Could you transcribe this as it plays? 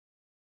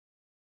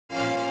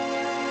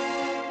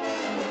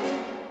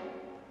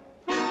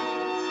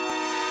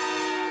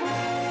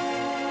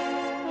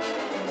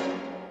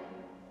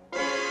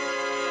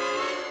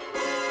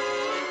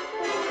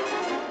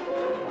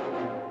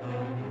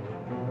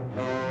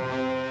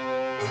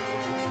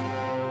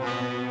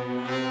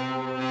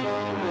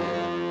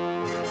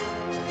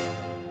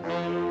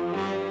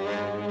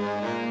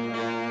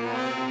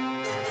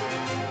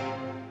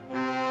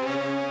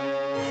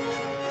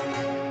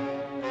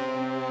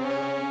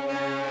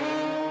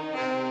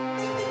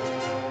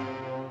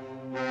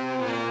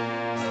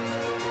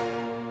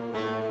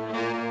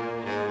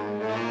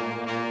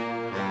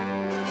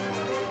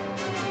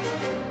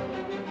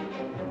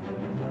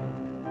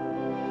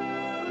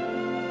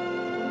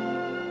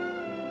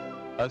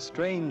A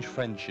strange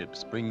friendship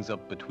springs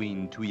up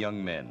between two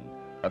young men,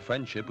 a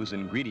friendship whose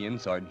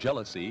ingredients are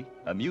jealousy,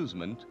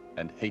 amusement,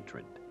 and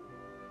hatred.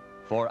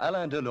 For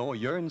Alain Delon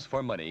yearns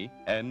for money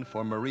and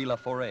for Marie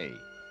Laforêt.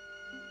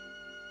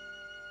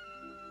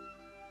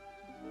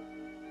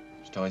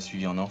 Je t'aurais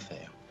suivi en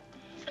enfer.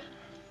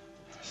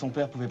 Son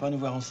père pouvait pas nous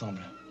voir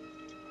ensemble.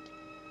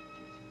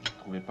 Je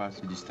trouvais pas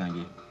assez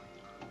distingué.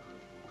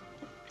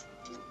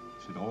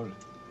 C'est drôle.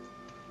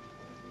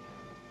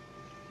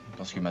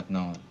 Parce que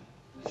maintenant,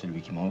 c'est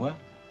lui qui m'envoie.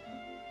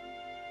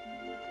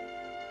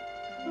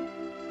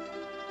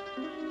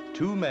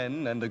 Two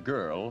men and a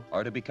girl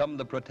are to become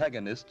the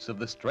protagonists of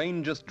the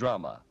strangest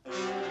drama.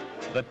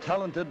 The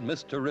talented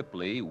Mr.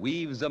 Ripley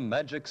weaves a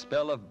magic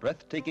spell of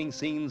breathtaking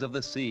scenes of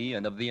the sea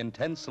and of the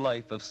intense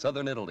life of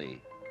southern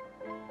Italy.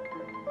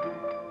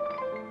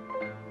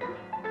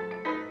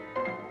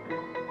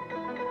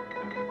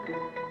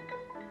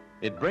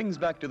 It brings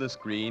back to the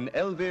screen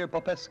Elvire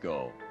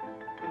Popescu.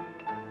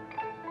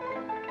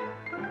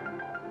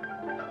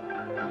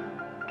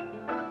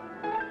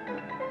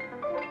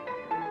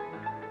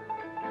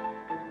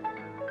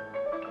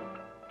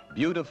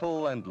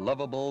 Beautiful and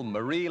lovable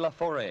Marie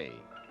Laforêt.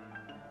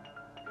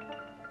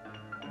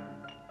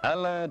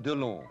 Alain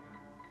Delon,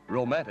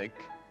 romantic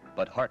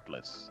but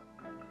heartless.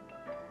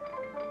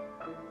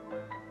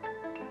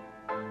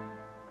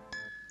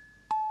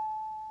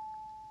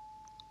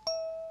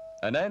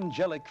 An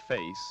angelic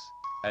face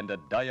and a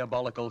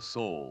diabolical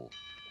soul.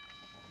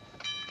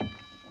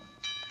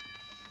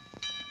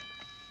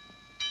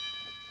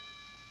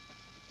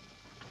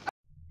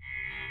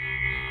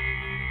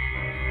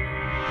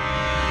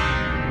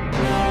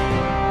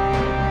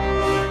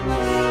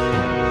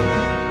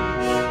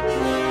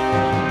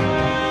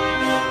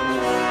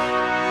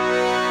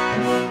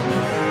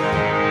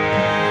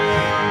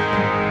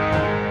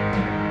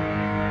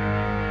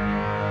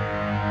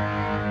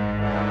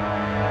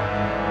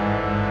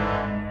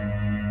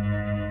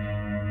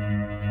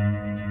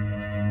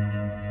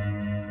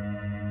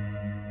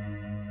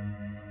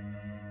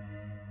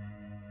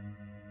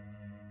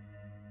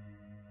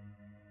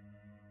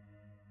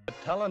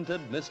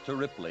 Talented Mr.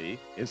 Ripley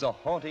is a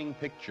haunting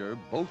picture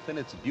both in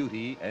its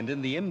beauty and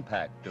in the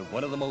impact of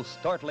one of the most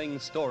startling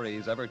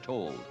stories ever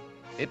told.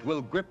 It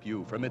will grip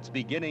you from its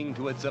beginning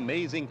to its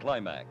amazing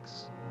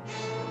climax.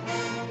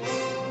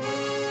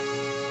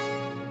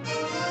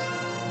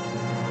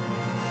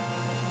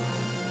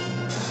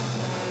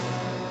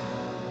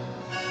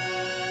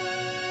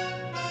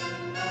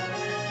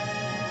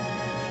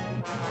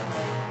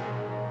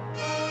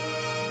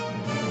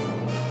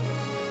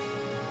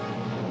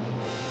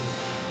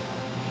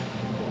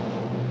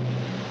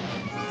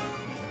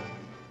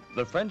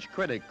 The French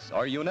critics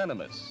are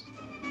unanimous.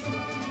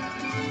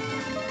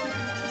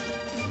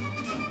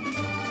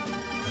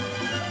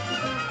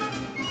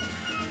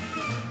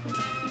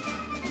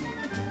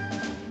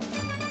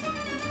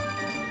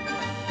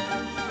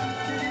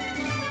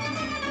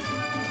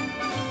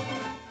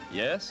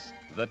 Yes,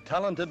 the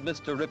talented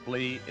Mr.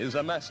 Ripley is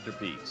a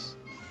masterpiece.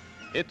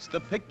 It's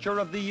the picture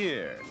of the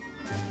year.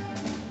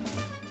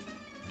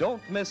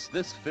 Don't miss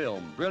this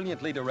film,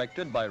 brilliantly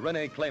directed by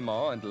René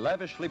Clément and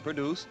lavishly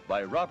produced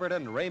by Robert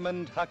and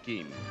Raymond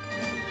Hakim.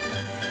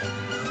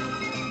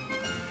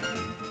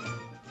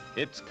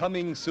 It's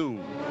coming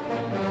soon.